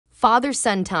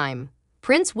Father-son time.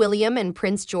 Prince William and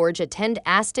Prince George attend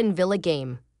Aston Villa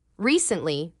game.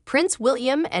 Recently, Prince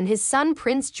William and his son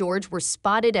Prince George were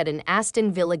spotted at an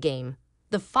Aston Villa game.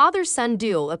 The father-son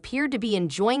duo appeared to be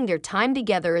enjoying their time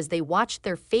together as they watched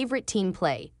their favorite team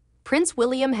play. Prince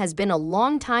William has been a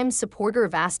long-time supporter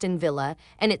of Aston Villa,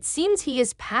 and it seems he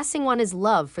is passing on his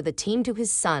love for the team to his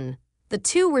son. The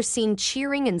two were seen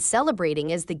cheering and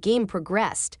celebrating as the game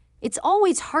progressed. It's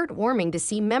always heartwarming to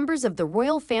see members of the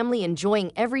royal family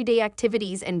enjoying everyday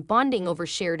activities and bonding over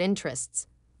shared interests.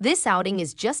 This outing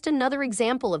is just another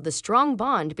example of the strong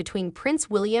bond between Prince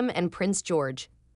William and Prince George.